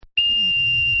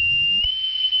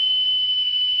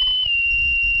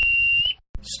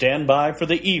stand by for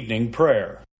the evening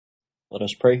prayer. Let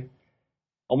us pray.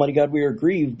 Almighty God, we are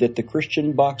grieved that the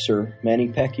Christian boxer Manny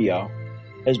Pacquiao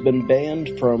has been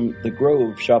banned from the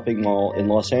Grove shopping mall in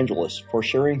Los Angeles for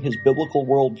sharing his biblical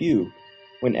worldview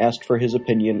when asked for his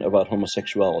opinion about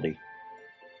homosexuality.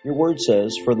 Your word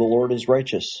says, "For the Lord is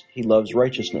righteous, he loves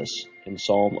righteousness," in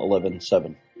Psalm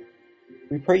 11:7.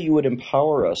 We pray you would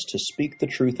empower us to speak the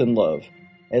truth in love,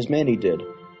 as Manny did,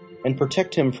 and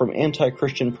protect him from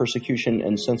anti-Christian persecution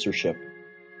and censorship.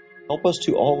 Help us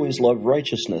to always love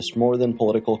righteousness more than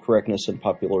political correctness and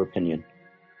popular opinion,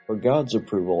 for God's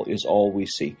approval is all we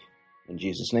seek. In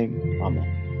Jesus' name, amen.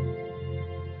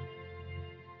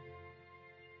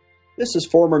 This is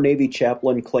former Navy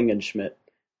Chaplain Klingenschmidt.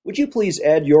 Would you please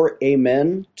add your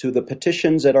amen to the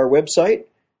petitions at our website,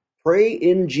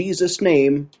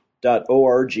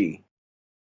 prayinjesusname.org.